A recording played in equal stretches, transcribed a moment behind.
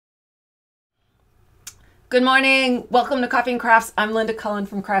Good morning. Welcome to Coffee and Crafts. I'm Linda Cullen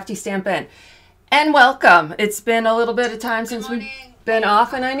from Crafty Stampin'. And welcome. It's been a little bit of time since we've been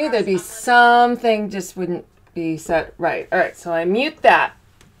off, and I knew there'd be something just wouldn't be set right. All right, so I mute that.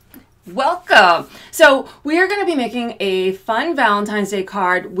 Welcome. So we are going to be making a fun Valentine's Day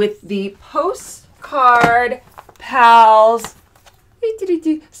card with the Postcard Pals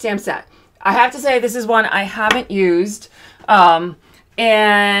Stamp Set. I have to say this is one I haven't used, and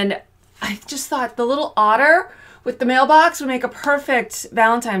I just thought the little otter with the mailbox would make a perfect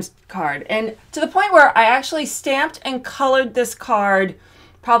Valentine's card. And to the point where I actually stamped and colored this card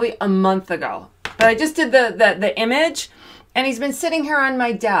probably a month ago. But I just did the image, and he's been sitting here on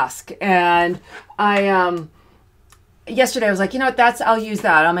my desk. And yesterday I was like, you know what, I'll use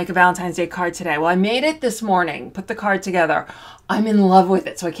that. I'll make a Valentine's Day card today. Well, I made it this morning, put the card together. I'm in love with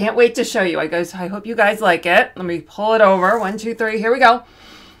it, so I can't wait to show you. I hope you guys like it. Let me pull it over. 1, 2, 3, here we go.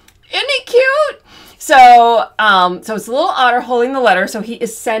 Isn't he cute? So, so it's a little otter holding the letter. So he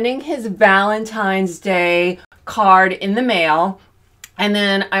is sending his Valentine's Day card in the mail. And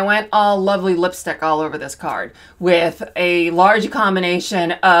then I went all lovely lipstick all over this card with a large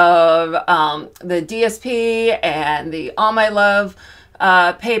combination of the DSP and the All My Love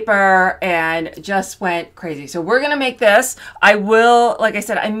paper, and just went crazy. So we're gonna make this. I will, like I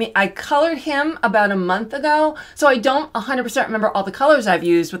said, I colored him about a month ago, so I don't 100% remember all the colors I've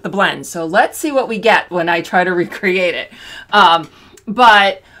used with the blend. So let's see what we get when I try to recreate it.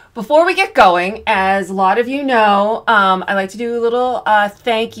 But before we get going, as a lot of you know, I like to do little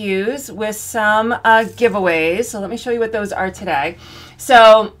thank yous with some giveaways. So let me show you what those are today.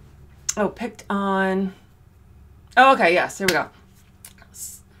 So, picked on, okay, yes, here we go.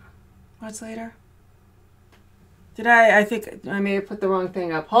 What's later? I think I may have put the wrong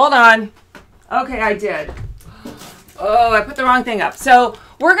thing up. Hold on. Okay, I did. Oh, I put the wrong thing up. So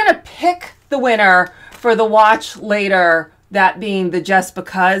we're going to pick the winner for the watch later, that being the Just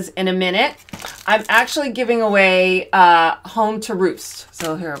Because, in a minute. I'm actually giving away Home to Roost.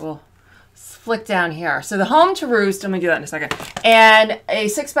 So here, we'll flick down here. So the Home to Roost, I'm going to do that in a second. And a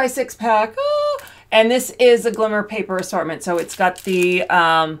 6x6 pack. Oh, and this is a glimmer paper assortment. So it's got the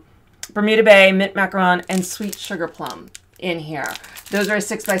Bermuda Bay, mint macaron, and sweet sugar plum in here. Those are a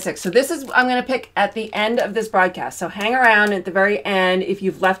 6x6. So this is, I'm going to pick at the end of this broadcast. So hang around at the very end. If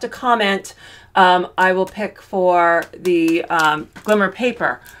you've left a comment, I will pick for the glimmer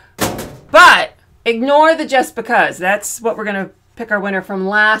paper. But ignore the Just Because. That's what we're going to pick our winner from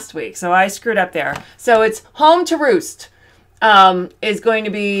last week. So I screwed up there. So it's Home to Roost is going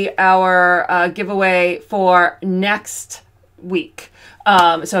to be our giveaway for next week.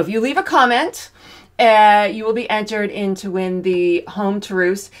 So if you leave a comment, you will be entered in to win the Home to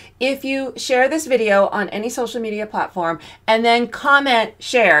Roost. If you share this video on any social media platform and then comment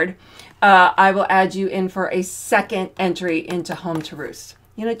shared, I will add you in for a second entry into Home to Roost.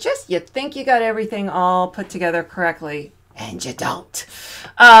 You know, you think you got everything all put together correctly, and you don't.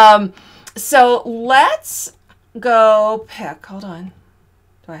 So let's go pick. Hold on.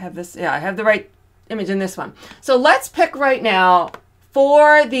 Do I have this? Yeah, I have the right image in this one. So let's pick right now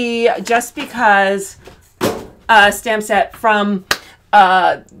for the Just Because stamp set from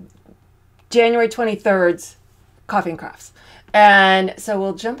January 23rd's Coffee and Crafts. And so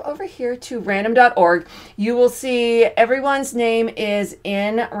we'll jump over here to random.org. You will see everyone's name is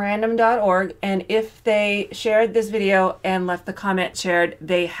in random.org. And if they shared this video and left the comment shared,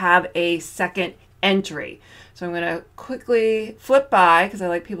 they have a second entry. So I'm going to quickly flip by because I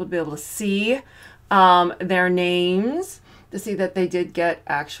like people to be able to see their names, to see that they did get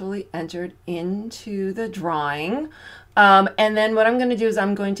actually entered into the drawing. And then what I'm going to do is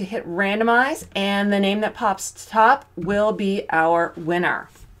I'm going to hit randomize, and the name that pops top will be our winner.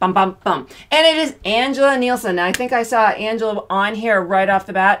 Bum, bum, bum. And it is Angela Nielsen. Now, I think I saw Angela on here right off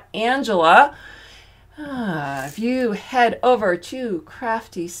the bat. Angela, if you head over to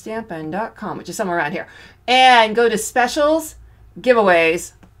craftystampin.com, which is somewhere around here, and go to specials,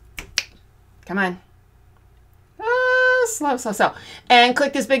 giveaways, come on. Slow. And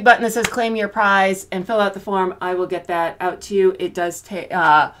click this big button that says claim your prize and fill out the form. I will get that out to you. It does take,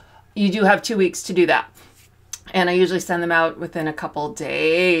 you do have 2 weeks to do that. And I usually send them out within a couple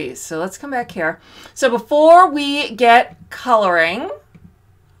days. So let's come back here. So before we get coloring,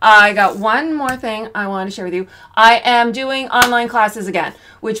 I got one more thing I want to share with you. I am doing online classes again,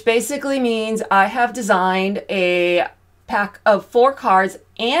 which basically means I have designed a pack of 4 cards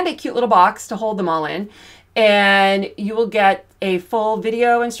and a cute little box to hold them all in. And you will get a full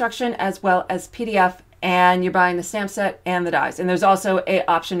video instruction as well as PDF, and you're buying the stamp set and the dies. And there's also an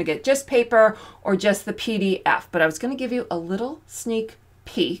option to get just paper or just the PDF. But I was going to give you a little sneak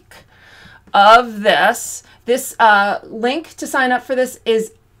peek of this. This link to sign up for this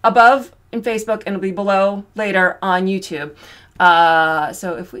is above in Facebook and it'll be below later on YouTube.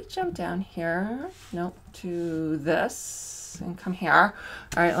 So if we jump down here, to this and come here.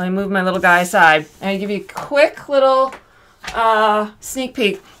 All right, let me move my little guy aside and give you a quick little sneak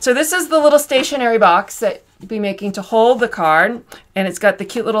peek. So this is the little stationery box that you'll be making to hold the card, and it's got the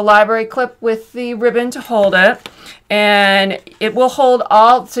cute little library clip with the ribbon to hold it, and it will hold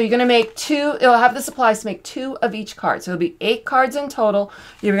all. So you're going to make 2. It'll have the supplies to make 2 of each card. So it'll be 8 cards in total.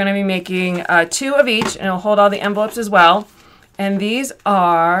 You're going to be making 2 of each, and it'll hold all the envelopes as well. And these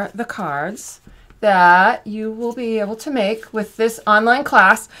are the cards that you will be able to make with this online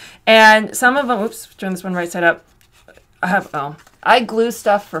class. And some of them, oops, turn this one right side up. I glue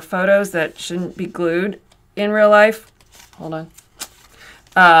stuff for photos that shouldn't be glued in real life. Hold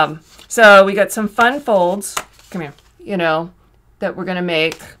on. So we got some fun folds. Come here. That we're going to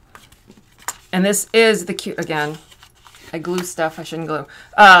make. And this is the cute, again, I glue stuff I shouldn't glue.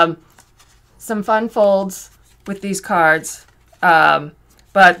 Some fun folds with these cards.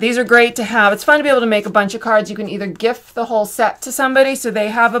 But these are great to have. It's fun to be able to make a bunch of cards. You can either gift the whole set to somebody so they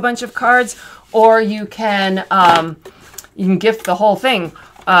have a bunch of cards, or you can gift the whole thing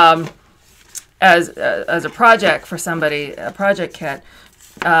as a project for somebody, a project kit.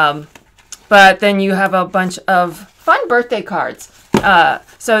 But then you have a bunch of fun birthday cards.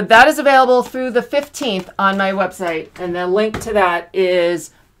 So that is available through the 15th on my website, and the link to that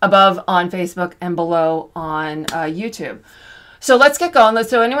is above on Facebook and below on YouTube. So let's get going.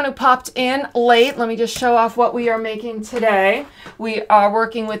 So anyone who popped in late, let me just show off what we are making today. We are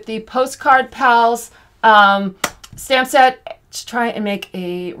working with the Postcard Pals Stamp Set to try and make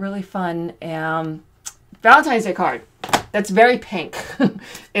a really fun Valentine's Day card. That's very pink.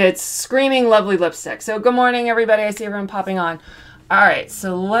 It's screaming lovely lipstick. So good morning, everybody. I see everyone popping on. All right,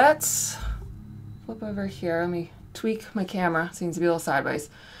 so let's flip over here. Let me tweak my camera. Seems to be a little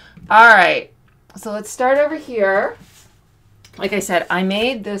sideways. All right, so let's start over here. Like I said, I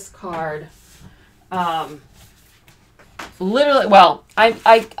made this card literally, well,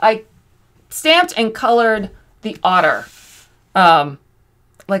 I stamped and colored the Otter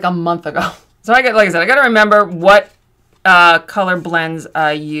like a month ago. So like I said, I got to remember what color blends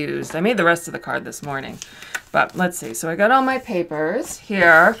I used. I made the rest of the card this morning. But let's see. So I got all my papers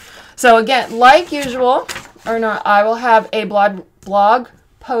here. So again, like usual, I will have a blog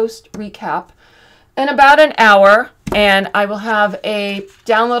post recap in about an hour, and I will have a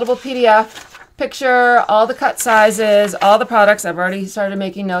downloadable PDF, picture, all the cut sizes, all the products. I've already started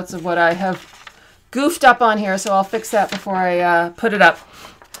making notes of what I have goofed up on here, so I'll fix that before I put it up.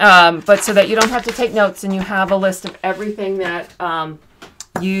 But so that you don't have to take notes and you have a list of everything that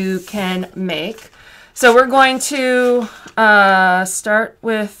you can make. So we're going to start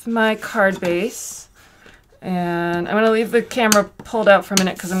with my card base. And I'm going to leave the camera pulled out for a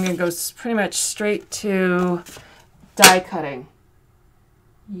minute because I'm going to go pretty much straight to die cutting.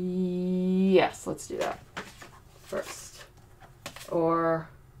 Yes, let's do that first. Or,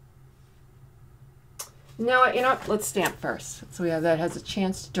 you know what, let's stamp first. So we have that has a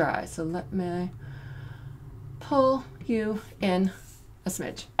chance to dry. So let me pull you in a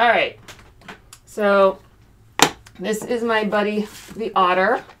smidge. All right. So this is my buddy, the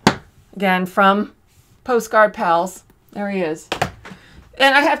Otter, again, from Postcard Pals. There he is.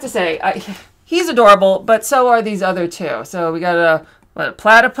 And I have to say, he's adorable, but so are these other two. So we got a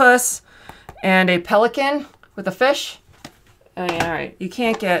platypus and a pelican with a fish. I mean, all right, you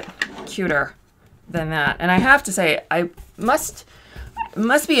can't get cuter than that. And I have to say, I must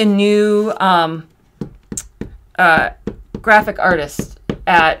be a new graphic artist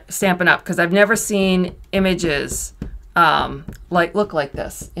at Stampin' Up, because I've never seen images look like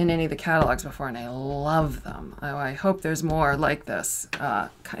this in any of the catalogs before, and I love them. I hope there's more like this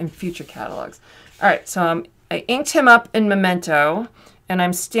in future catalogs. All right, so I inked him up in Memento, and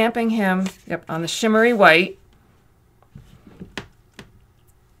I'm stamping him on the shimmery white.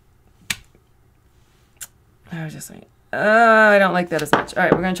 I was just like, I don't like that as much. All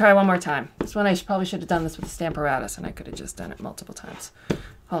right, we're going to try one more time. This one I probably should have done this with a Stamparatus, and I could have just done it multiple times.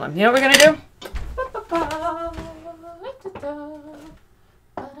 Hold on. You know what we're going to do?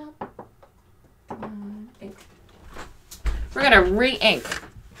 We're going to re-ink.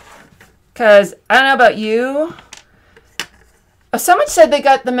 Because I don't know about you. Someone said they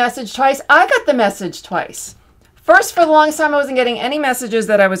got the message twice. I got the message twice. First, for the longest time, I wasn't getting any messages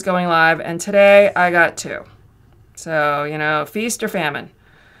that I was going live, and today I got 2. So, you know, feast or famine.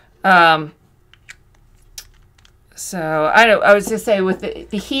 So, I was just say, with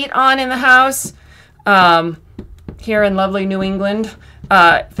the heat on in the house, here in lovely New England,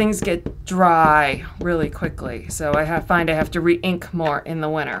 things get dry really quickly. So I find I have to re-ink more in the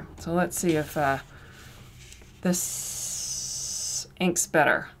winter. So let's see if this inks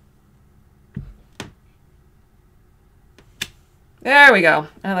better. There we go.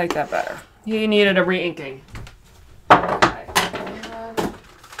 I like that better. He needed a re-inking. Okay.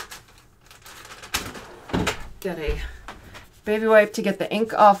 Get a baby wipe to get the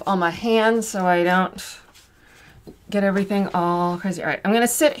ink off on my hands so I don't get everything all crazy. All right, I'm gonna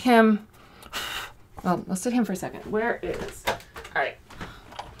sit him. Well, let's sit him for a second. Where is? All right.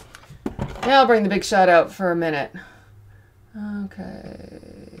 Now I'll bring the big shot out for a minute. Okay.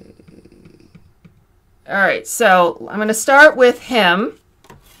 All right, so I'm gonna start with him,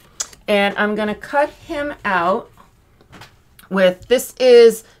 and I'm gonna cut him out with, this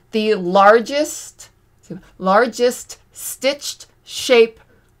is the largest stitched shape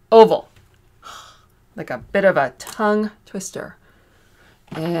oval. Like a bit of a tongue twister.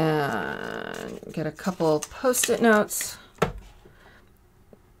 And get a couple Post-it notes.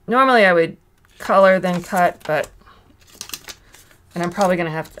 Normally I would color then cut, but, and I'm probably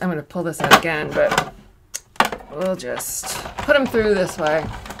gonna have to, I'm gonna pull this out again, but we'll just put them through this way.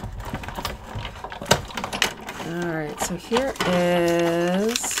 All right, so here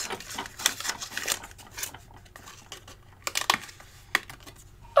is,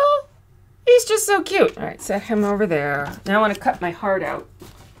 he's just so cute. All right, set him over there. Now I want to cut my heart out.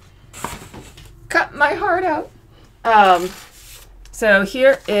 Cut my heart out. So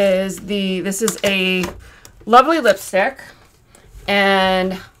here is this is a lovely lipstick.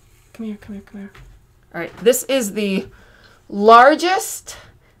 And come here, come here, come here. All right, this is the largest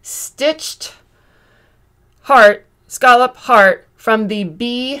stitched heart, scallop heart from the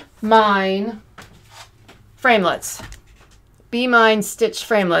Be Mine framelits. Be Mine stitched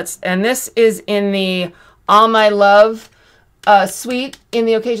framelits, and this is in the All My Love suite in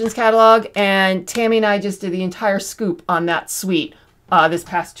the Occasions catalog, and Tammy and I just did the entire scoop on that suite this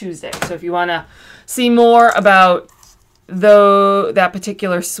past Tuesday. So if you want to see more about that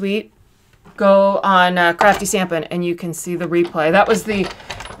particular suite, go on Crafty Stampin' and you can see the replay. That was the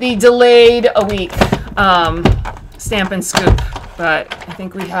delayed a week Stampin' scoop, but I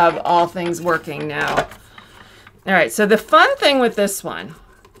think we have all things working now. All right, so the fun thing with this one,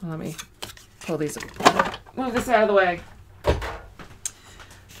 let me pull these, move this out of the way.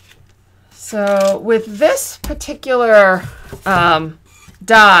 So with this particular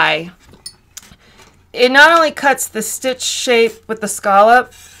die, it not only cuts the stitch shape with the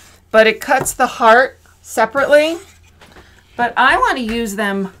scallop, but it cuts the heart separately. But I want to use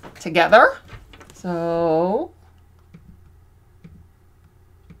them together. So,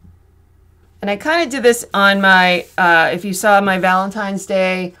 and I kind of did this on my, if you saw my Valentine's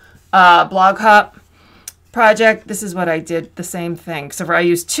Day blog hop project, this is what I did, the same thing. Except for I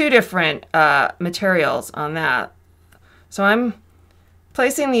used two different materials on that. So I'm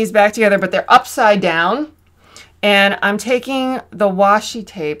placing these back together, but they're upside down. And I'm taking the washi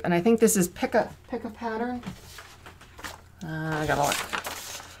tape, and I think this is pick a pattern. I gotta look.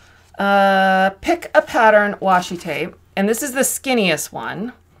 Pick a pattern washi tape, and this is the skinniest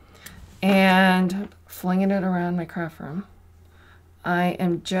one. And flinging it around my craft room, I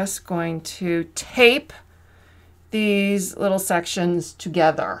am just going to tape these little sections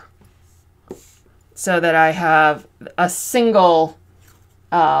together so that I have a single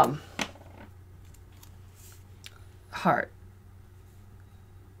heart.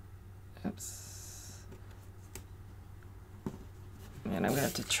 Oops. And I'm going to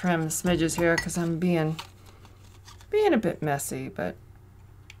have to trim smidges here because I'm being a bit messy, but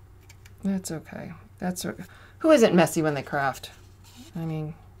that's okay. That's okay. Who isn't messy when they craft? I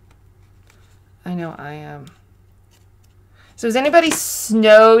mean, I know I am. So is anybody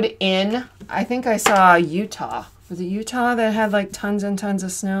snowed in? I think I saw Utah. Was it Utah that had like tons and tons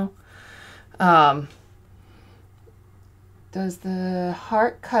of snow? Does the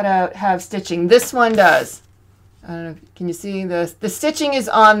heart cutout have stitching? This one does. I don't know. Can you see the stitching is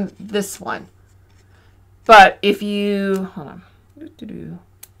on this one. But if you, hold on.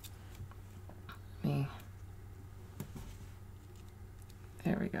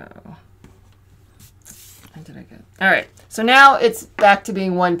 There we go. What did I get? All right. So now it's back to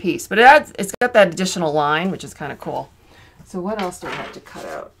being one piece, but it's got that additional line, which is kind of cool. So what else do I have to cut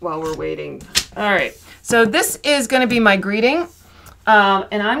out while we're waiting? All right. So this is going to be my greeting,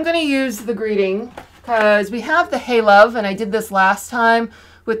 and I'm going to use the greeting because we have the Hey Love, and I did this last time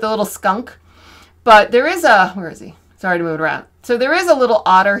with the little skunk. But there is a, where is he? Sorry to move it around. So there is a little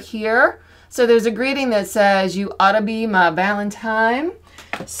otter here. So there's a greeting that says, "You ought to be my Valentine."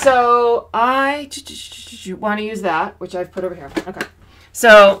 So I want to use that, which I've put over here. Okay.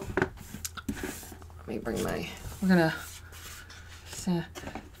 So let me bring my, we're going to,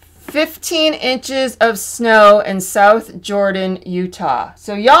 15 inches of snow in South Jordan, Utah.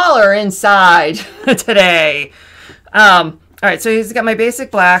 So y'all are inside today. All right, so he's got my basic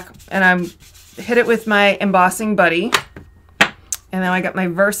black, and I'm hit it with my embossing buddy. And then I got my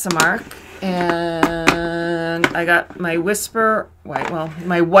Versamark, and I got my Whisper white, well,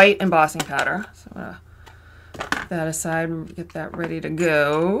 my white embossing powder. So I'm gonna put that aside and get that ready to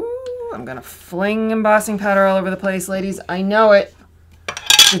go. I'm gonna fling embossing powder all over the place, ladies. I know it.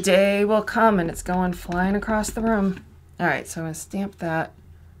 The day will come and it's going flying across the room. All right, so I'm gonna stamp that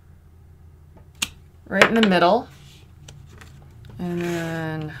right in the middle. And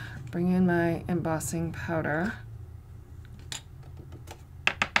then bring in my embossing powder.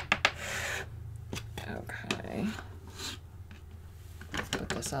 Okay. Let's put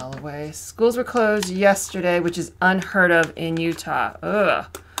this all away. Schools were closed yesterday, which is unheard of in Utah. Ugh.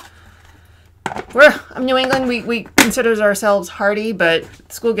 I'm New England. We consider ourselves hardy, but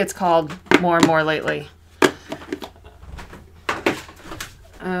school gets called more and more lately.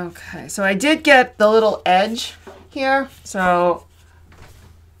 Okay, so I did get the little edge here. So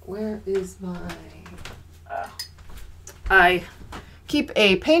where is my... I keep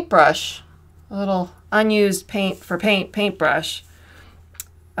a paintbrush, a little unused paintbrush,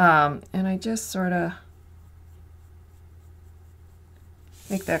 and I just sort of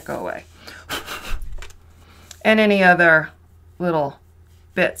make that go away. And any other little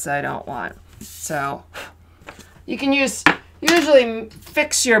bits I don't want. So you can usually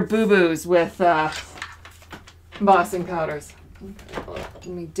fix your boo-boos with embossing powders. Okay, let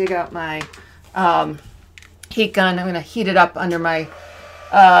me dig out my heat gun. I'm going to heat it up under my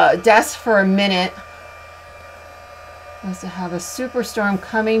desk for a minute. As to have a superstorm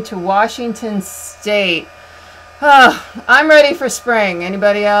coming to Washington State. I'm ready for spring.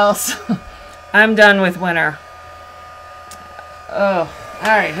 Anybody else? I'm done with winter. Oh, all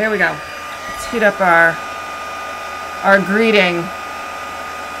right, here we go. Let's heat up our greeting.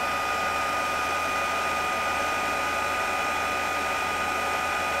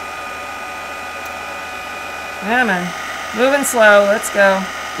 Yeah, man. Moving slow. Let's go.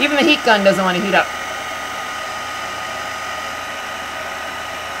 Even the heat gun doesn't want to heat up.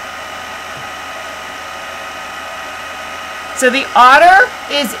 So the Otter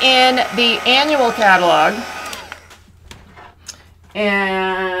is in the annual catalog,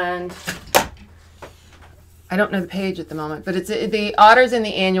 and I don't know the page at the moment, but it's the Otter's in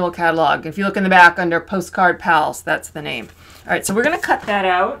the annual catalog. If you look in the back under Postcard Pals, that's the name. All right, so we're going to cut that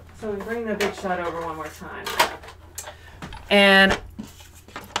out. So we bring the big shot over one more time. And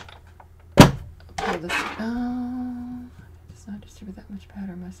pull this. Oh, it does not distribute that much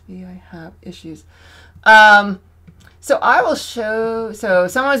powder. Must be I have issues. So I will show, so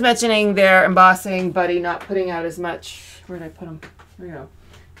someone was mentioning their embossing buddy not putting out as much, where did I put them? There we go.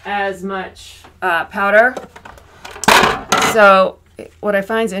 As much powder. So what I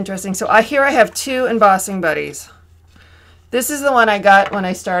find is interesting, so here I have two embossing buddies. This is the one I got when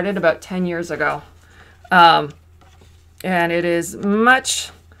I started about 10 years ago. And it is much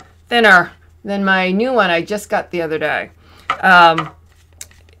thinner than my new one I just got the other day.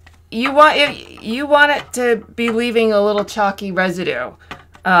 You want it to be leaving a little chalky residue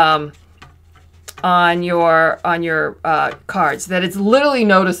on your cards, that it's literally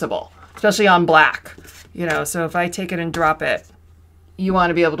noticeable, especially on black. You know, so if I take it and drop it, you want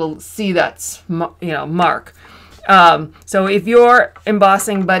to be able to see that mark. So if your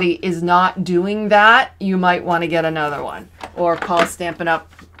embossing buddy is not doing that, you might want to get another one or call Stampin'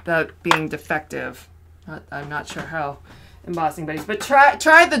 Up about being defective. I'm not sure how embossing buddies, but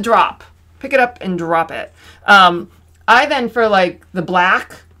try the drop. Pick it up and drop it. I then, for like the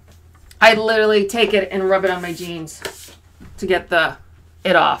black, I literally take it and rub it on my jeans to get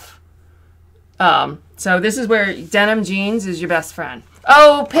it off. So this is where denim jeans is your best friend.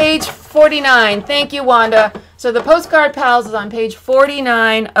 Oh, page 49. Thank you, Wanda. So the Postcard Pals is on page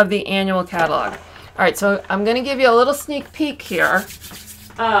 49 of the annual catalog. All right, so I'm going to give you a little sneak peek here.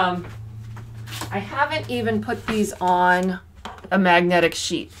 I haven't even put these on a magnetic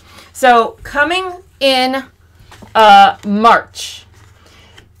sheet. So coming in March,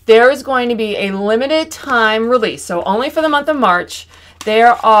 there is going to be a limited time release. So only for the month of March,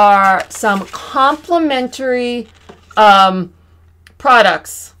 there are some complimentary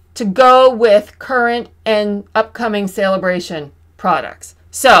products to go with current and upcoming celebration products.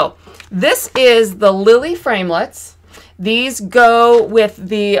 So this is the Lily Framelets. These go with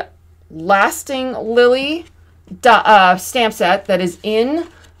the Lasting Lily stamp set that is in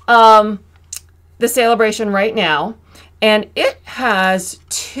the celebration right now, and it has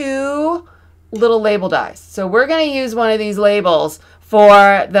 2 little label dies. So we're going to use one of these labels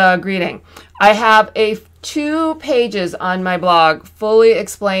for the greeting. I have 2 pages on my blog fully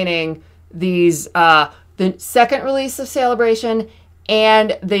explaining these, the second release of Celebration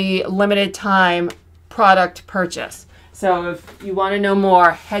and the limited time product purchase. So if you want to know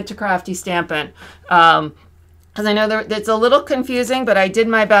more, head to Crafty Stampin'. Because I know it's a little confusing, but I did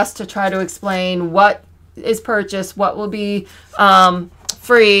my best to try to explain what is purchased, what will be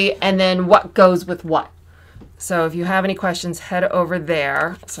free, and then what goes with what. So if you have any questions, head over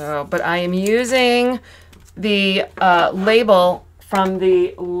there. But I am using the label from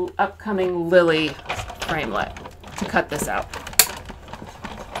the upcoming Lily framelit to cut this out.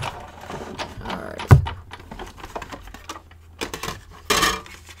 All right.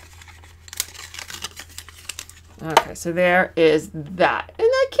 Okay, so there is that.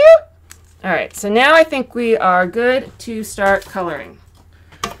 Isn't that cute? All right, so now I think we are good to start coloring.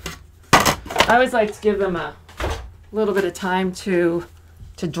 I always like to give them a little bit of time to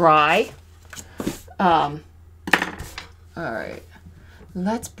dry. All right,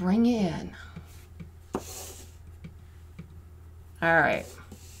 let's bring in. All right,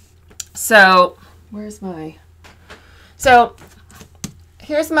 so where's my, so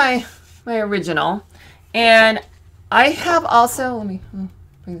here's my original, and I have also, let me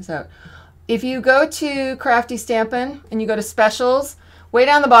bring this out. If you go to Crafty Stampin' and you go to specials, way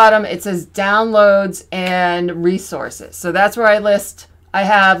down the bottom, it says downloads and resources. So that's where I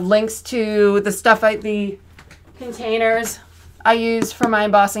have links to the stuff, the containers I use for my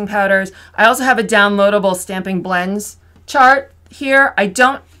embossing powders. I also have a downloadable stamping blends chart here. I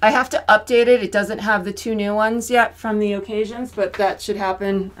have to update it. It doesn't have the 2 new ones yet from the occasions, but that should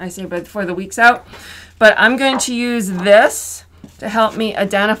happen, I say, before the week's out. But I'm going to use this to help me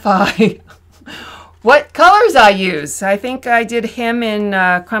identify what colors I use. I think I did him in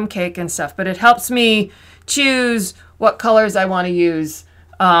crumb cake and stuff, but it helps me choose what colors I want to use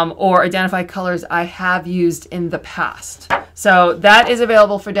or identify colors I have used in the past. So that is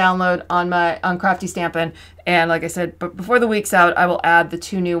available for download on Crafty Stampin'. And like I said, but before the week's out, I will add the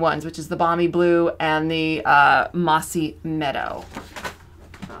 2 new ones, which is the Balmy Blue and the Mossy Meadow.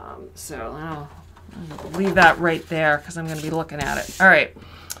 So I'll leave that right there because I'm going to be looking at it. All right.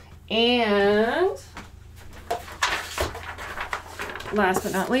 And last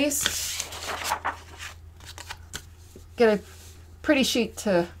but not least, get a pretty sheet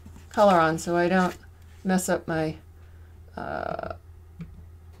to color on so I don't mess up my, all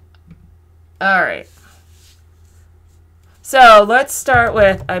right. So let's start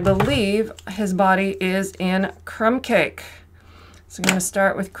with, I believe his body is in crumb cake. So I'm going to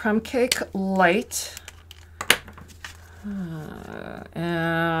start with crumb cake light.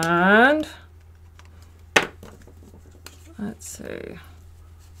 And let's see. I'm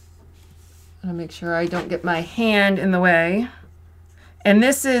going to make sure I don't get my hand in the way. And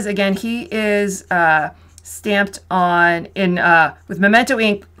this is, again, he is stamped on with Memento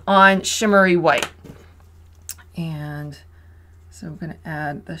ink on shimmery white. And so I'm going to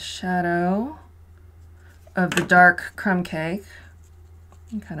add the shadow of the dark crumb cake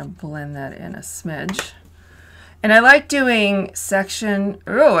and kind of blend that in a smidge. And I like doing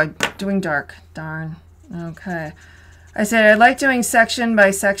I'm doing dark, darn. Okay. I said I like doing section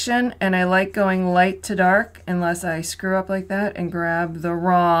by section, and I like going light to dark unless I screw up like that and grab the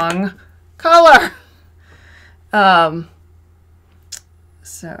wrong color.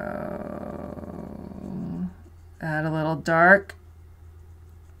 So add a little dark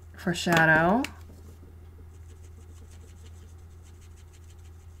for shadow.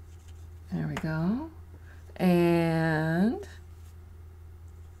 There we go. And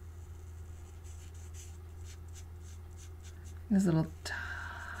this little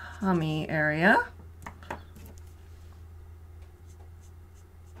tummy area.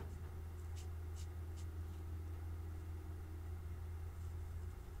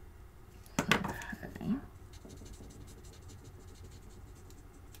 Okay.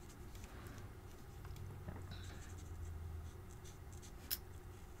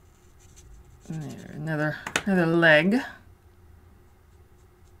 There, another leg.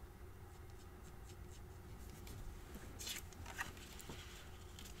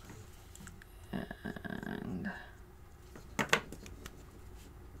 And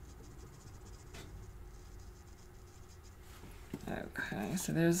okay,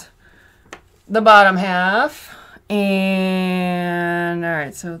 so there's the bottom half. And all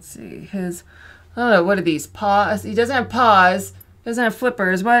right, so let's see. His, I don't know, what are these? Paws? He doesn't have paws. Doesn't have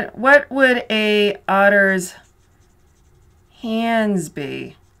flippers. What would a otter's hands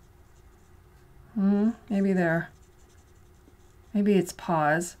be? Maybe they're, maybe it's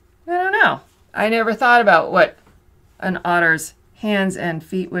paws. I don't know. I never thought about what an otter's hands and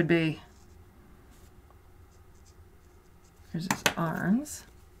feet would be. Here's his arms.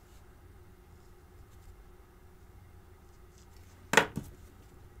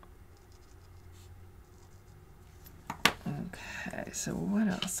 Okay, so what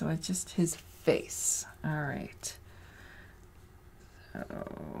else? So it's just his face. All right.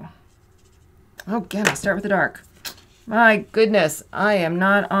 So, oh, again, I start with the dark. My goodness, I am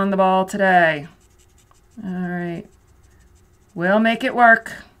not on the ball today. All right. We'll make it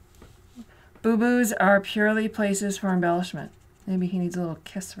work. Boo-boos are purely places for embellishment. Maybe he needs a little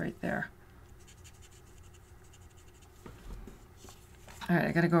kiss right there. All right,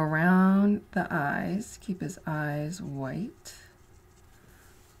 I gotta go around the eyes, keep his eyes white.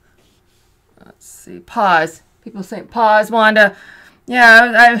 Let's see, paws. People say paws, Wanda.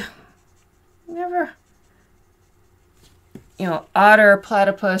 Yeah, I've never, you know, otter,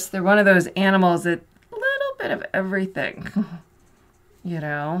 platypus, they're one of those animals that a little bit of everything, you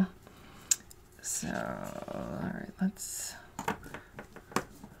know. So, all right, let's, okay,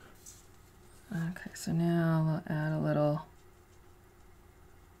 so now we'll add a little,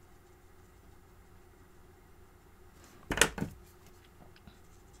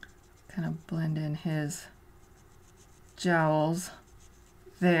 kind of blend in his jowls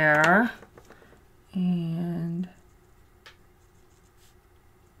there, and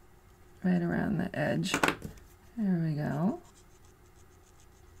right around the edge. There we go.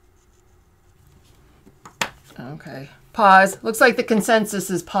 Okay, paws. Looks like the consensus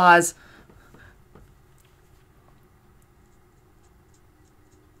is paws.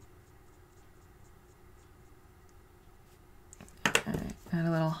 Okay, add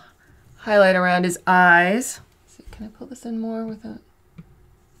a little highlight around his eyes. Let's see, can I pull this in more with it?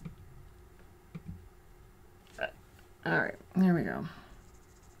 All right, there we go.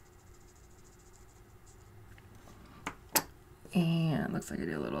 And looks like I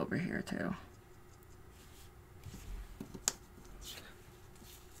do a little over here too.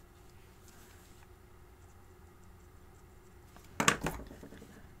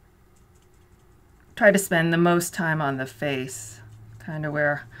 Try to spend the most time on the face, kind of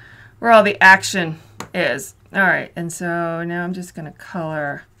where all the action is. All right, and so now I'm just going to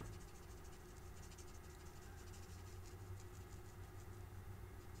color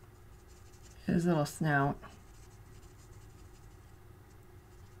his little snout.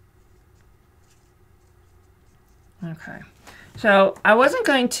 Okay, so I wasn't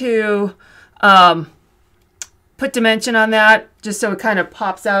going to put dimension on that just so it kind of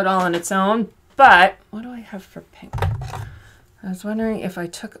pops out all on its own. But what do I have for pink? I was wondering if I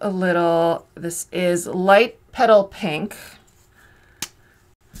took a little, this is light petal pink.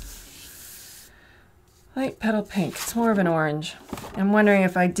 Light petal pink, it's more of an orange. I'm wondering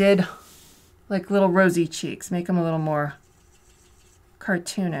if I did like little rosy cheeks, make them a little more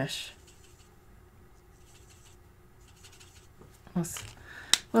cartoonish.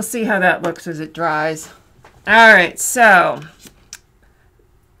 We'll see how that looks as it dries. All right, so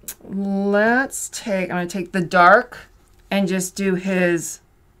let's take, I'm going to take the dark and just do his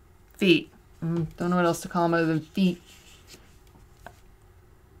feet. Don't know what else to call them other than feet.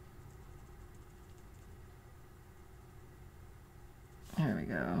 There we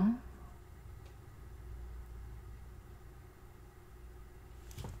go.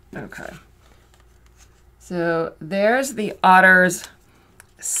 Okay. So there's the otter's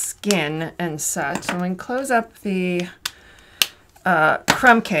skin and such. So I'm going to close up the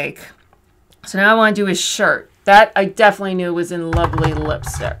crumb cake. So now I want to do his shirt. That I definitely knew was in lovely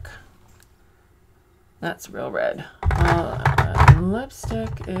lipstick. That's real red.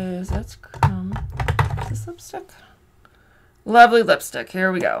 Lipstick is, that's crumb. Is this lipstick? Lovely lipstick.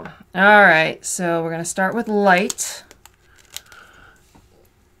 Here we go. All right, so we're going to start with light.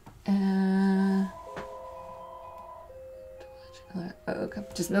 Okay,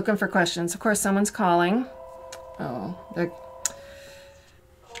 just looking for questions. Of course, someone's calling. Oh, they're...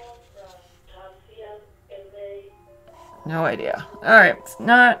 No idea. All right, it's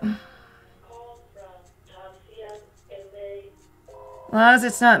not... As long as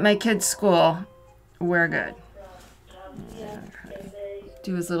it's not my kid's school, we're good. Okay.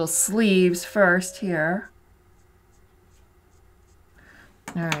 Do his little sleeves first here.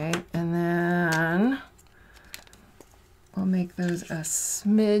 All right, and then we'll make those a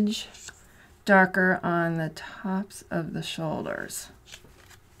smidge darker on the tops of the shoulders.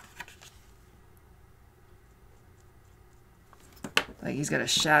 Like he's got a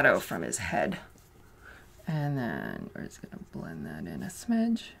shadow from his head. And then we're just going to blend that in a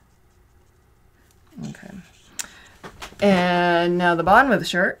smidge. Okay. And now the bottom of the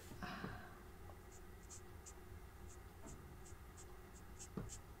shirt.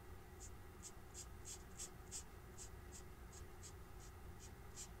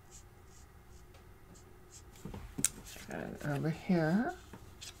 Over here.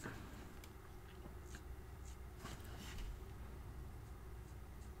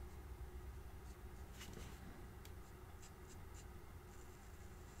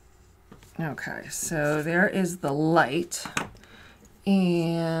 Okay, so there is the light.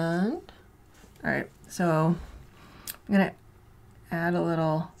 And, all right, so I'm going to add a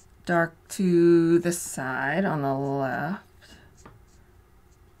little dark to the side on the left.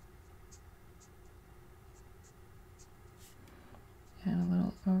 And a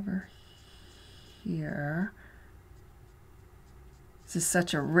little over here. This is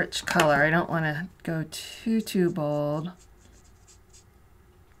such a rich color. I don't want to go too bold.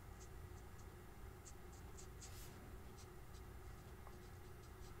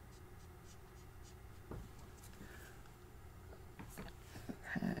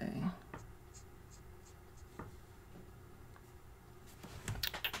 Okay.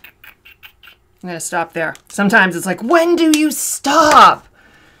 I'm going to stop there. Sometimes it's like, when do you stop?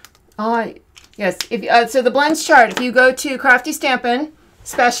 Yes. So the blends chart, if you go to Crafty Stampin'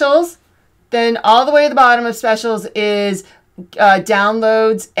 Specials, then all the way to the bottom of Specials is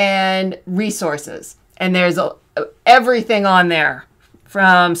downloads and resources. And there's everything on there,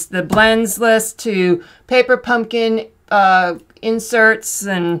 from the blends list to paper pumpkin inserts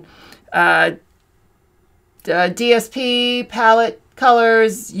and DSP, palette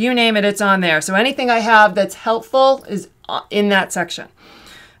colors, you name it, it's on there. So anything I have that's helpful is in that section.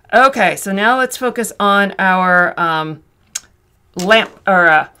 Okay, so now let's focus on our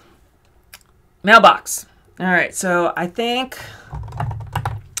mailbox. All right, so I think,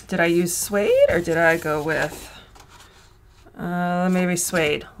 did I use suede or did I go with maybe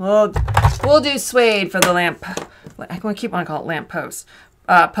suede? We'll do suede for the lamp. I'm going to keep on calling it lamp post.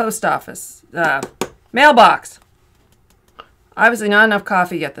 Post office. Mailbox. Obviously not enough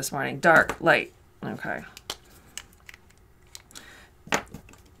coffee yet this morning. Dark, light. Okay.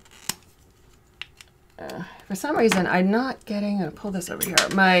 For some reason, I'm not getting, I'm going to pull this over here.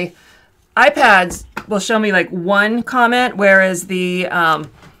 My iPads will show me like one comment, whereas the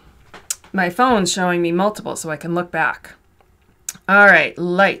my phone's showing me multiple, so I can look back. All right,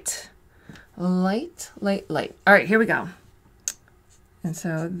 light. Light, light, light. All right, here we go. And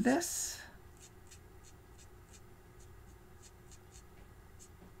so this.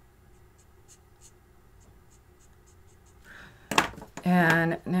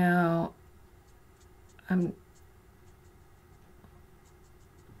 And now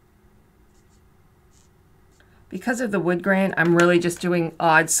because of the wood grain, I'm really just doing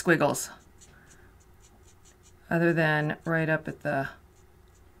odd squiggles, other than right up at the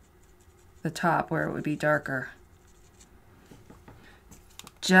top where it would be darker,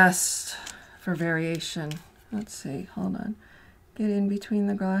 just for variation. Let's see, hold on. Get in between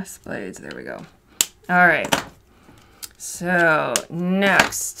the glass blades. There we go. All right. So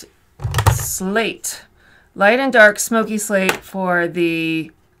next, slate. Light and dark smoky slate for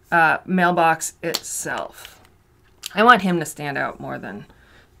the mailbox itself. I want him to stand out more than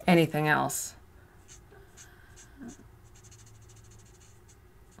anything else.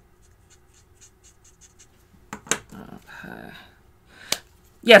 Okay.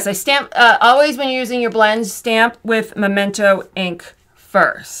 Yes, I stamp, always when you're using your blends, stamp with Memento ink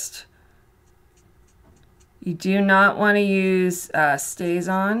first. You do not want to use Stays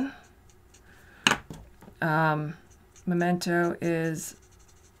On. Memento is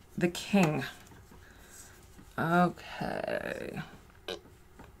the king. Okay.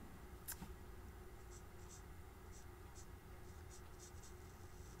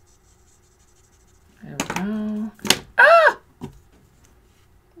 There we go. Ah!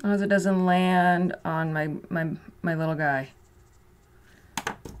 As it doesn't land on my little guy.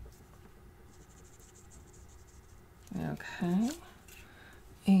 Okay.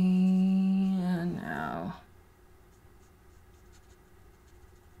 And now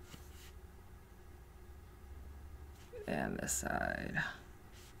and this side.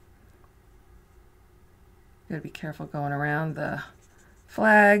 Gotta be careful going around the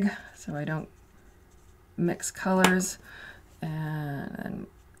flag so I don't mix colors. And then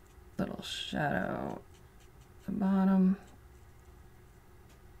little shadow at the bottom,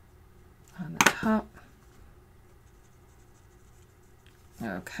 on the top.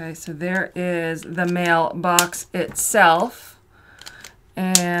 Okay, so there is the mailbox itself.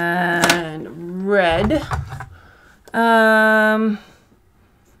 and red. I'm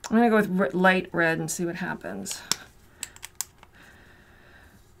going to go with light red and see what happens.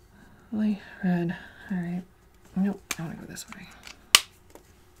 Light red. All right. Nope, I want to go this way.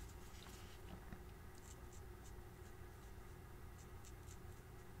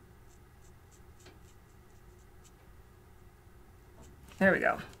 There we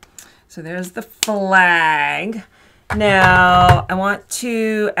go. So there's the flag. Now I want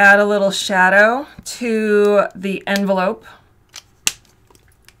to add a little shadow to the envelope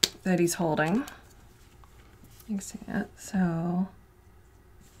that he's holding. You can see it. So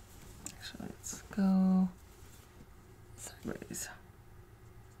actually, let's go sideways.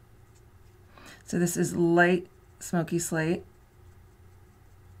 So this is light smoky slate.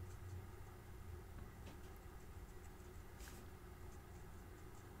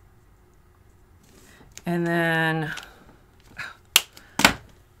 And then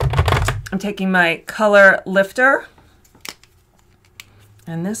I'm taking my color lifter,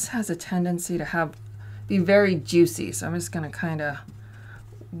 and this has a tendency to be very juicy, so I'm just going to kind of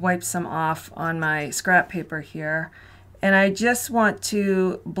wipe some off on my scrap paper here, and I just want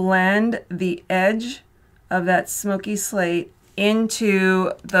to blend the edge of that smoky slate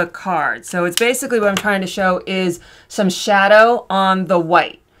into the card. So it's basically what I'm trying to show is some shadow on the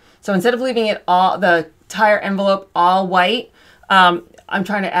white. So instead of leaving it all, the entire envelope all white, I'm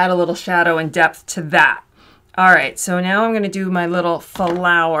trying to add a little shadow and depth to that. All right, so now I'm going to do my little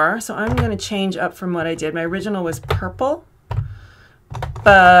flower. So I'm going to change up from what I did. My original was purple,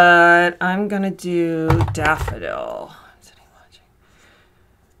 but I'm going to do daffodil. Is anyone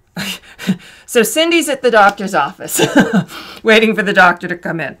watching? So Cindy's at the doctor's office waiting for the doctor to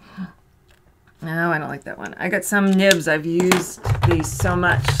come in. No, I don't like that one. I got some nibs. I've used these so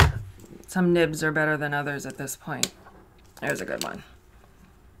much. Some nibs are better than others at this point. There's a good one.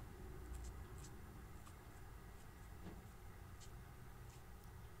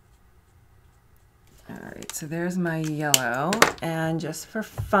 All right, so there's my yellow. And just for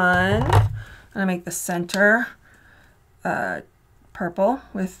fun, I'm gonna make the center purple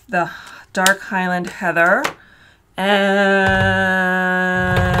with the dark Highland heather. And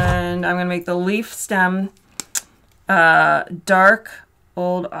I'm gonna make the leaf stem dark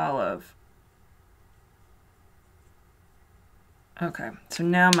old olive. Okay, so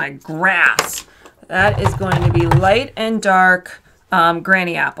now my grass, that is going to be light and dark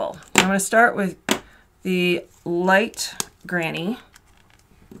granny apple. I'm going to start with the light granny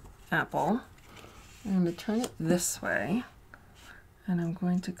apple. I'm going to turn it this way, and I'm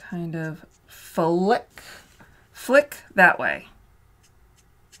going to kind of flick that way.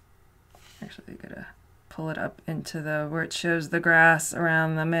 Actually, I'm going to pull it up into where it shows the grass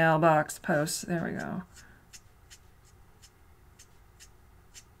around the mailbox post. There we go.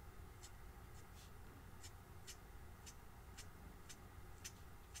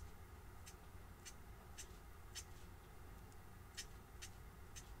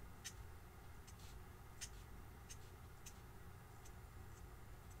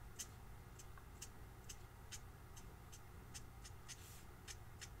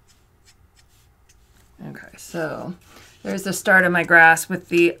 Okay, so there's the start of my grass with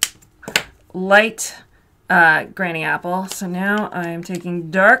the light granny apple. So now I'm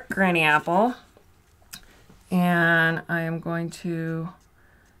taking dark granny apple, and I am going to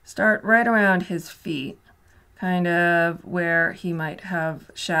start right around his feet, kind of where he might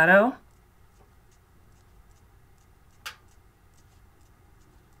have shadow.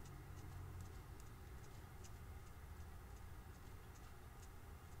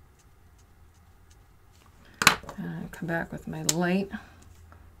 And come back with my light,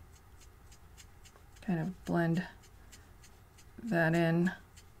 kind of blend that in.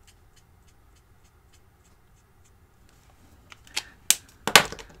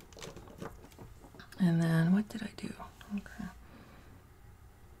 And then what did I do? Okay.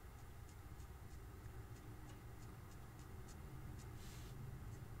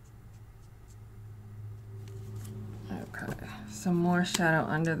 Okay, some more shadow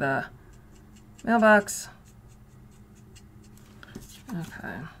under the mailbox.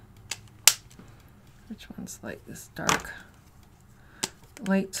 Okay. Which one's like this dark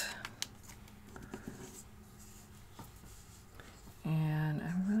light? And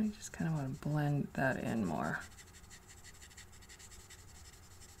I really just kind of want to blend that in more.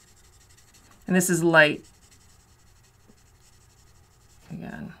 And this is light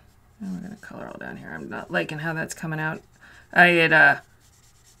again. And we're going to color all down here. I'm not liking how that's coming out. I had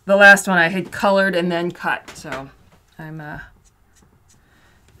the last one I had colored and then cut, so I'm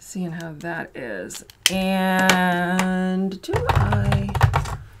seeing how that is. And do I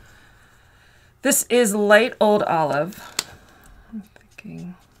This is light old olive. I'm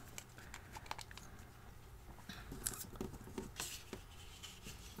thinking.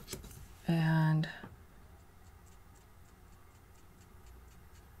 And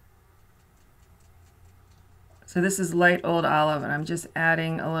so this is light old olive, and I'm just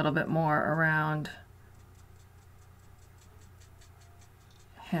adding a little bit more around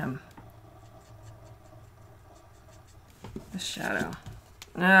him. The shadow.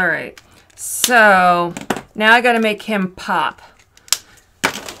 All right. So now I got to make him pop.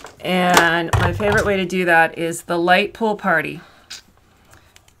 And my favorite way to do that is the light pool party.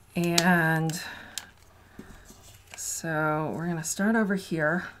 And so we're going to start over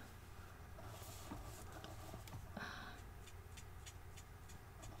here.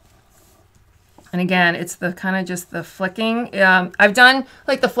 And again, it's the kind of just the flicking. I've done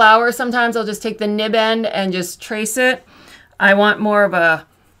like the flowers. Sometimes I'll just take the nib end and just trace it. I want more of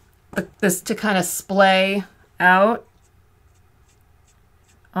this to kind of splay out.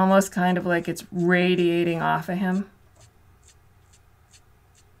 Almost kind of like it's radiating off of him.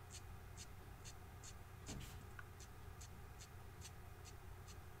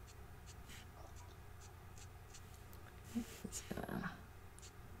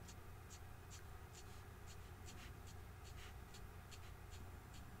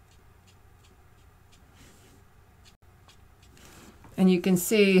 And you can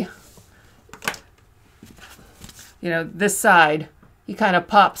see, you know, this side, he kind of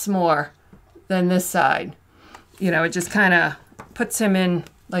pops more than this side. You know, it just kind of puts him in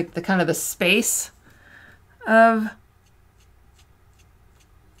like the kind of the space of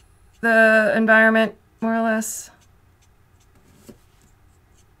the environment, more or less.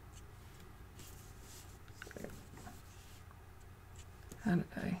 How did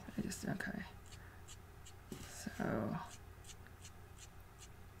I just, okay. So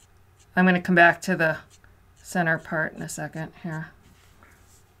I'm going to come back to the center part in a second here.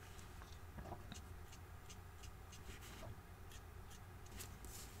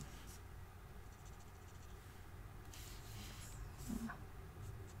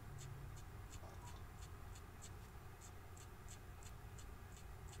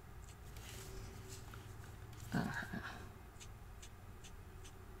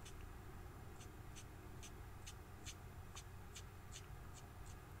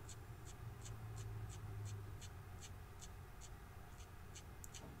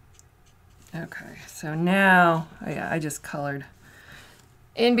 Okay, so now, oh yeah, I just colored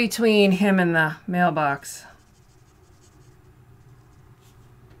in between him and the mailbox.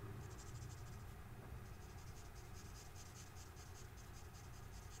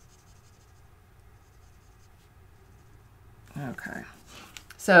 Okay,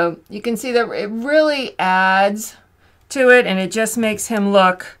 so you can see that it really adds to it, and it just makes him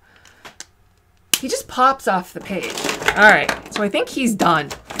look, he just pops off the page. All right, so I think he's done.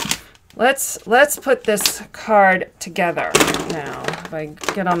 Let's put this card together now. If I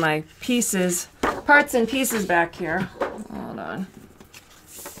get all my pieces, parts and pieces back here. Hold on.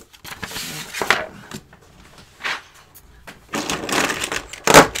 Okay.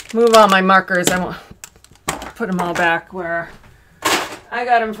 Move all my markers. I won't put them all back where I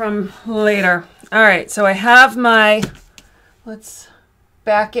got them from later. All right, so I have my, let's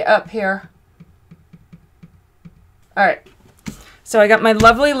back it up here. All right. So I got my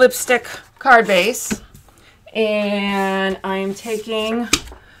lovely lipstick card base, and I'm taking,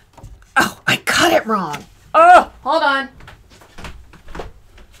 oh, I cut it wrong. Oh, hold on.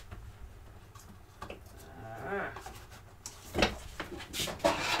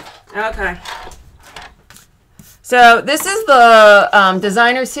 Okay. So this is the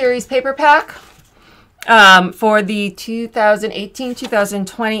Designer Series paper pack for the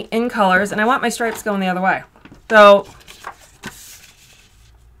 2018-2020 in colors, and I want my stripes going the other way. So,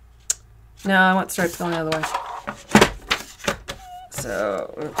 no, I want stripes going the other way.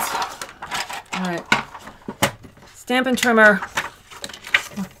 So, oops. All right. Stampin' trimmer.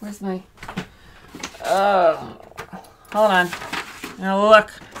 Oh, where's my, hold on. Now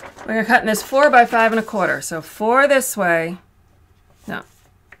look, we're cutting this 4 by 5 1/4. So 4 this way. No.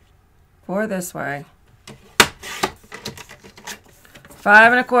 4 this way.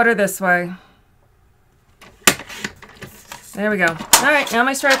 5 1/4 this way. There we go. All right, now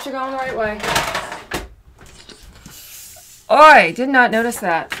my stripes are going the right way. Oh, I did not notice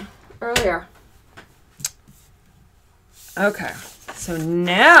that earlier. Okay, so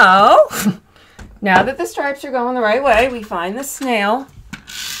now, now that the stripes are going the right way, we find the snail.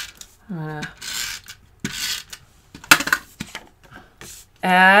 I'm gonna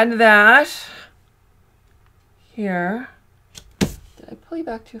add that here. Did I pull you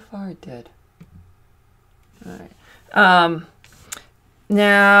back too far? It did. All right.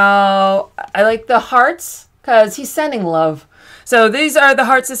 Now, I like the hearts because he's sending love. So these are the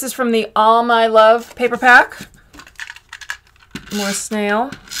hearts. This is from the All My Love paper pack. More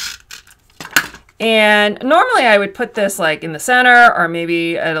snail. And normally I would put this like in the center or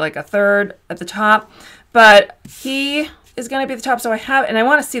maybe at like a third at the top. But he is going to be at the top, so I have, and I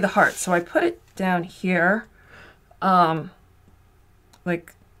want to see the heart. So I put it down here,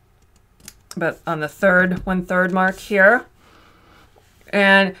 like about on the 1/3 mark here.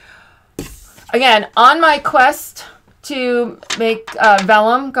 And again, on my quest to make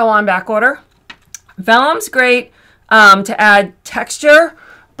vellum go on back order. Vellum's great to add texture,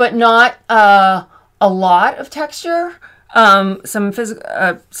 but not a lot of texture, some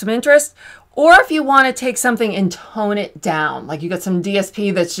interest. Or if you want to take something and tone it down, like you got some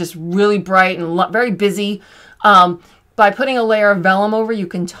DSP that's just really bright and very busy, by putting a layer of vellum over, you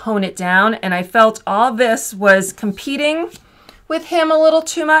can tone it down. And I felt all this was competing with him a little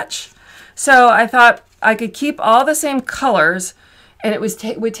too much. So I thought I could keep all the same colors and it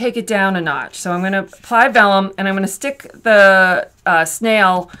would take it down a notch. So I'm going to apply vellum and I'm going to stick the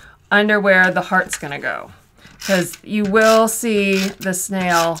snail under where the heart's going to go, because you will see the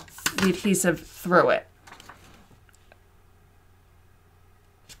snail, the adhesive through it.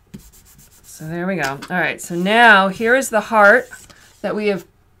 So there we go. All right, so now here is the heart that we have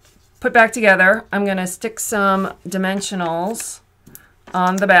put back together. I'm going to stick some dimensionals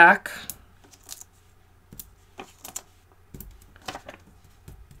on the back.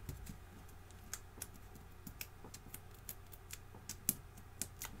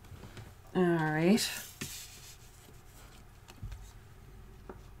 All right.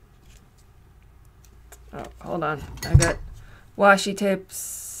 Oh, hold on. I got washi tape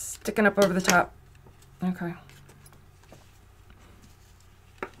sticking up over the top. Okay.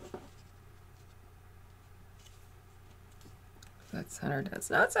 That's centered. It's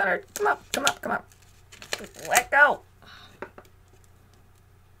not centered. Come up, come up, come up. Let go.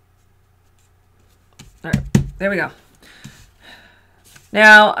 All right, there we go.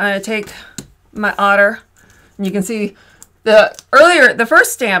 Now I'm going to take my Otter, and you can see the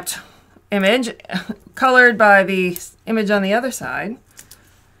first stamped image colored by the image on the other side,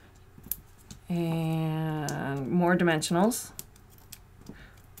 and more dimensionals.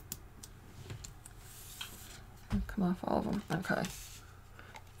 Come off all of them. Okay.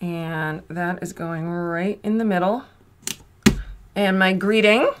 And that is going right in the middle. And my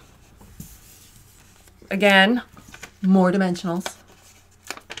greeting, again, more dimensionals.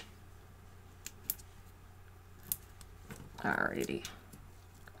 Alrighty.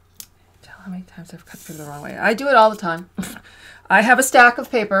 Tell how many times I've cut through the wrong way. I do it all the time. I have a stack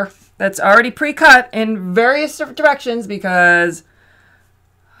of paper that's already pre-cut in various directions because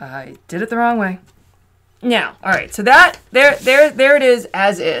I did it the wrong way. Now, all right, so that there it is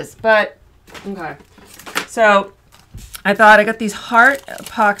as is. But okay, so I thought I got these heart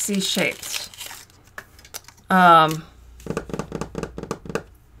epoxy shapes. I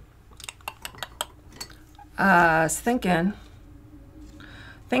was thinking,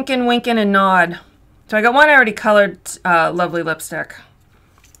 winking, and nod. So I got one already colored, lovely lipstick.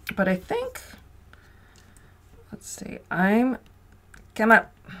 But I think, let's see, I'm gonna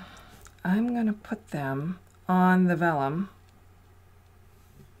put them on the vellum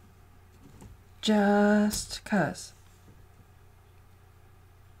just 'cause.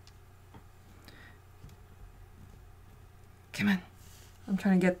 Come on. I'm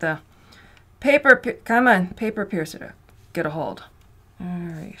trying to get the paper, come on, paper piercer to get a hold. All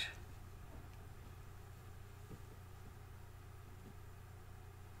right.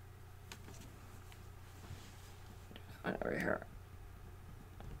 Over here.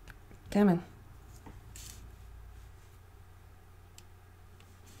 Come on.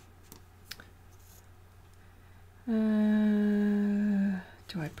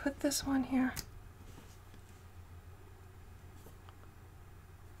 Do I put this one here?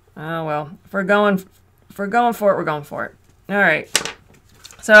 Oh well, if we're going for it, we're going for it. All right.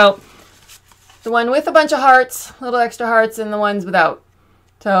 So the one with a bunch of hearts, little extra hearts, and the ones without.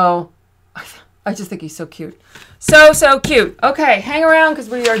 So I just think he's so cute. So cute. Okay, hang around because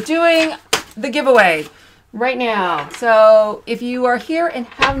we are doing the giveaway right now. So if you are here and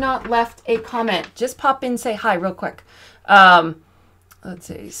have not left a comment, just pop in and say hi real quick. Let's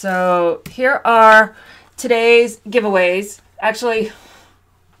see. So here are today's giveaways. Actually,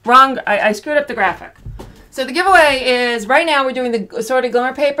 wrong. I screwed up the graphic. So the giveaway is right now we're doing the assorted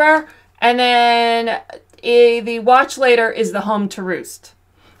glimmer paper, and then the watch later is the home to roost.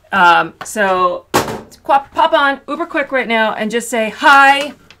 So pop on uber quick right now and just say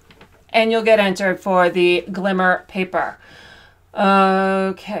hi and you'll get entered for the glimmer paper.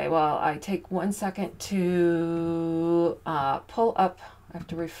 Okay, well, I take 1 second to pull up. I have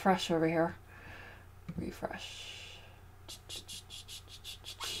to refresh over here. Refresh.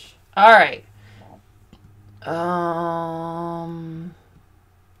 All right. Oh,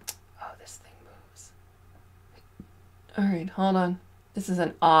 this thing moves. All right, hold on. This is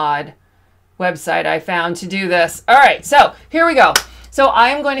an odd website I found to do this. All right, so here we go. So I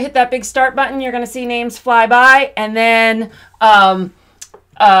am going to hit that big start button. You're going to see names fly by, and then a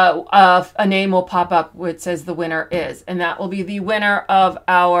name will pop up which says the winner is, and that will be the winner of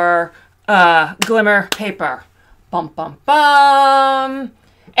our glimmer paper. Bum, bum, bum.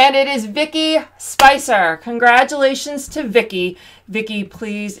 And it is Vicky Spicer. Congratulations to Vicky. Vicky,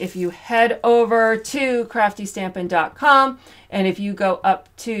 please, if you head over to craftystampin.com, and if you go up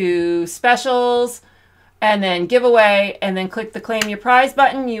to specials and then giveaway and then click the claim your prize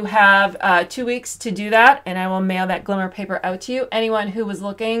button, you have 2 weeks to do that, and I will mail that glimmer paper out to you. Anyone who was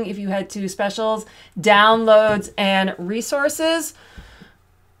looking, if you head to specials, downloads, and resources.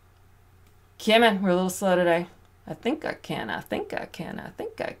 Kim, we're a little slow today. I think I can.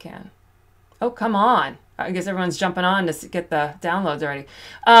 Oh, come on. I guess everyone's jumping on to get the downloads already.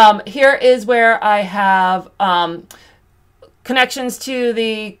 Here is where I have connections to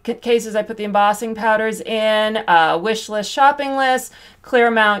the cases I put the embossing powders in, wish list shopping list, clear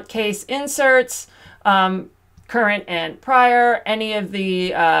mount case inserts, current and prior, any of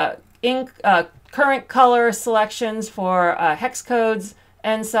the current color selections for hex codes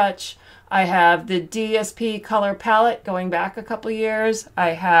and such. I have the DSP color palette going back a couple years. I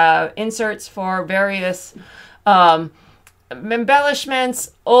have inserts for various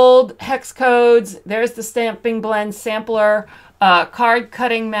embellishments, old hex codes. There's the Stamping Blend sampler, card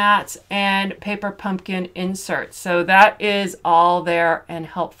cutting mats, and paper pumpkin inserts. So that is all there and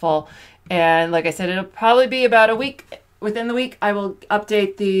helpful. And like I said, it'll probably be about a week. Within the week, I will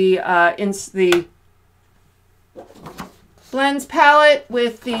update the blends palette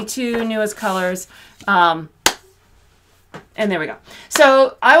with the 2 newest colors. And there we go.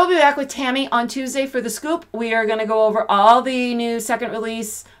 So I will be back with Tammy on Tuesday for the scoop. We are going to go over all the new second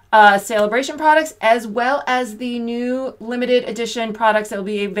release celebration products, as well as the new limited edition products that will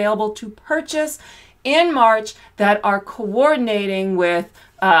be available to purchase in March that are coordinating with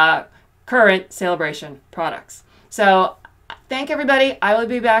current celebration products. So thank everybody. I will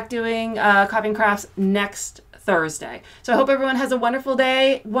be back doing Copying Crafts next Thursday. So I hope everyone has a wonderful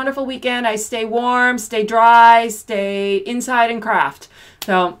day, wonderful weekend. I stay warm, stay dry, stay inside and craft.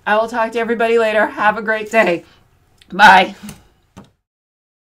 So I will talk to everybody later. Have a great day. Bye.